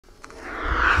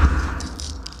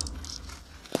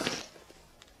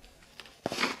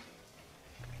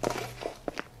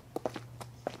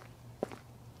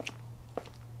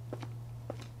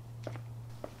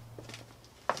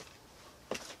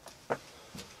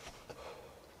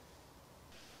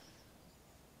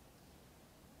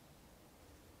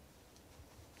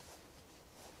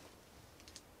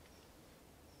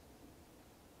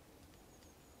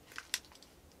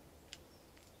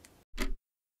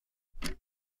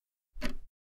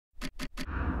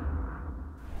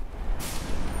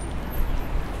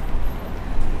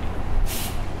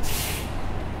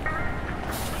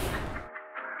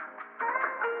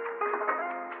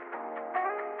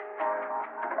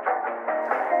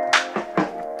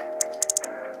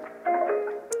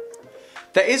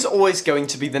There is always going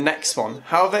to be the next one.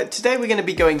 However, today we're going to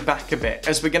be going back a bit,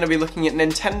 as we're going to be looking at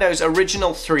Nintendo's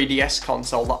original 3DS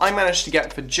console that I managed to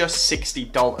get for just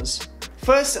 $60.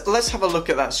 First, let's have a look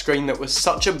at that screen that was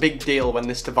such a big deal when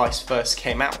this device first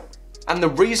came out. And the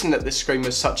reason that this screen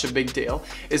was such a big deal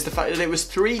is the fact that it was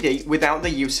 3D without the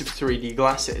use of 3D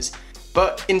glasses.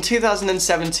 But in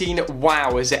 2017,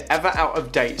 wow, is it ever out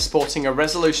of date, sporting a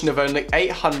resolution of only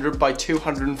 800 by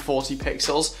 240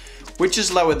 pixels, which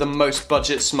is lower than most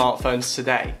budget smartphones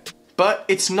today. But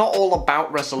it's not all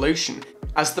about resolution,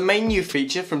 as the main new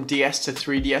feature from DS to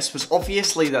 3DS was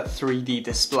obviously that 3D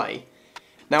display.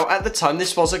 Now at the time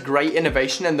this was a great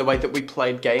innovation in the way that we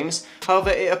played games,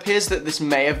 however it appears that this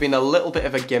may have been a little bit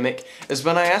of a gimmick, as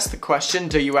when I asked the question,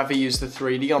 do you ever use the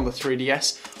 3D on the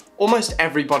 3DS, almost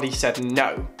everybody said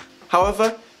no.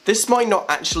 However, this might not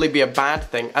actually be a bad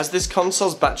thing, as this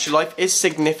console's battery life is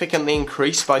significantly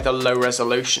increased by the low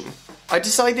resolution. I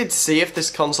decided to see if this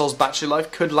console's battery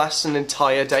life could last an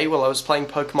entire day while I was playing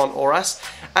Pokemon Auras,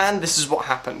 and this is what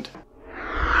happened.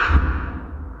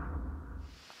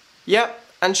 Yep,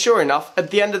 and sure enough, at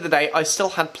the end of the day I still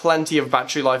had plenty of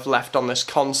battery life left on this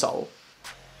console.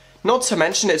 Not to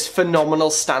mention its phenomenal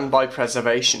standby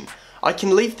preservation. I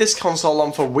can leave this console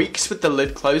on for weeks with the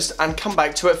lid closed and come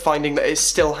back to it finding that it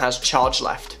still has charge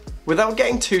left. Without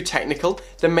getting too technical,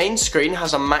 the main screen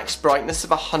has a max brightness of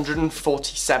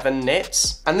 147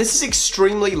 nits, and this is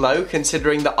extremely low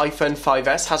considering the iPhone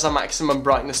 5S has a maximum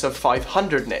brightness of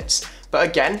 500 nits, but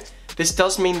again, this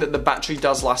does mean that the battery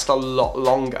does last a lot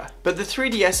longer. But the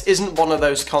 3DS isn't one of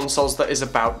those consoles that is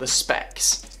about the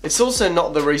specs. It's also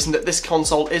not the reason that this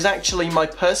console is actually my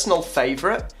personal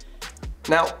favourite.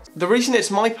 Now, the reason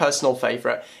it's my personal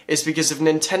favourite is because of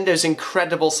Nintendo's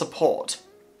incredible support.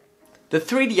 The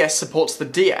 3DS supports the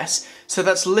DS, so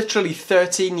that's literally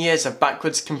 13 years of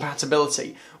backwards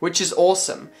compatibility, which is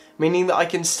awesome, meaning that I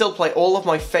can still play all of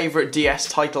my favourite DS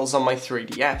titles on my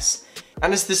 3DS.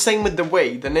 And it's the same with the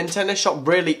Wii. The Nintendo shop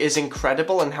really is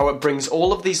incredible in how it brings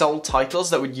all of these old titles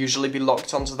that would usually be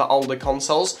locked onto the older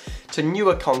consoles to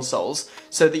newer consoles,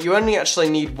 so that you only actually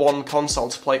need one console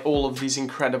to play all of these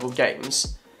incredible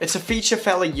games. It's a feature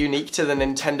fairly unique to the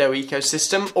Nintendo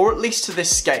ecosystem, or at least to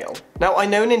this scale. Now I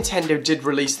know Nintendo did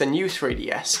release the new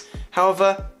 3DS,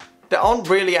 however, there aren't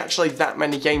really actually that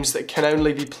many games that can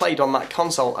only be played on that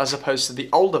console as opposed to the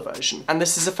older version. And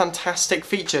this is a fantastic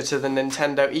feature to the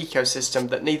Nintendo ecosystem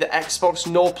that neither Xbox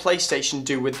nor PlayStation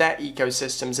do with their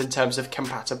ecosystems in terms of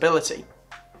compatibility.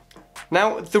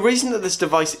 Now, the reason that this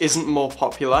device isn't more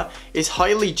popular is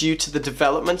highly due to the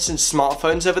developments in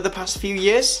smartphones over the past few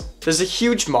years. There's a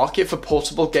huge market for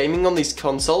portable gaming on these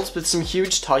consoles with some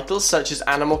huge titles such as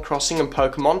Animal Crossing and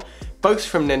Pokemon, both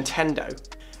from Nintendo.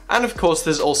 And of course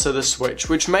there's also the Switch,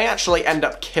 which may actually end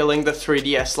up killing the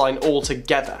 3DS line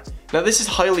altogether. Now this is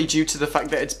highly due to the fact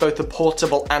that it's both a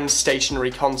portable and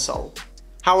stationary console.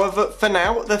 However, for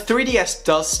now, the 3DS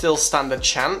does still stand a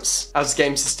chance, as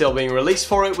games are still being released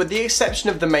for it with the exception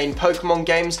of the main Pokemon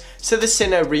games, so the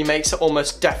Sinnoh remakes are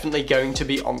almost definitely going to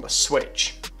be on the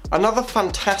Switch. Another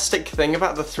fantastic thing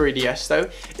about the 3DS though,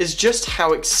 is just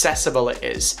how accessible it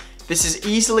is. This is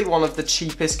easily one of the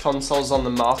cheapest consoles on the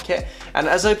market, and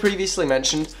as I previously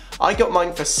mentioned, I got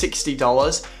mine for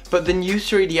 $60, but the new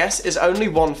 3DS is only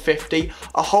 $150,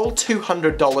 a whole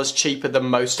 $200 cheaper than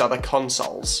most other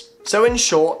consoles. So in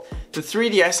short, the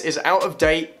 3DS is out of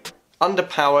date,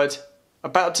 underpowered,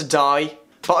 about to die,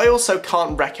 but I also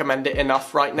can't recommend it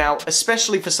enough right now,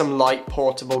 especially for some light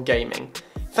portable gaming.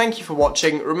 Thank you for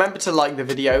watching, remember to like the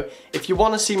video. If you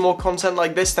want to see more content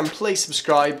like this, then please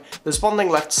subscribe. There's one thing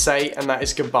left to say, and that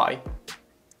is goodbye.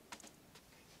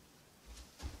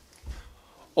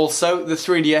 Also, the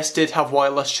 3DS did have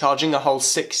wireless charging a whole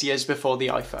 6 years before the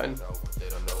iPhone.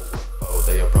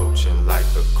 They approaching like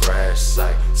a crash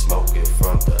site, smoking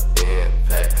from the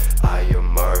impact. I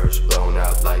emerge, blown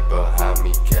out like behind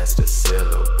me, cast a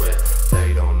silhouette.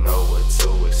 They don't know what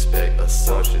to expect,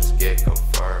 assumptions get confused.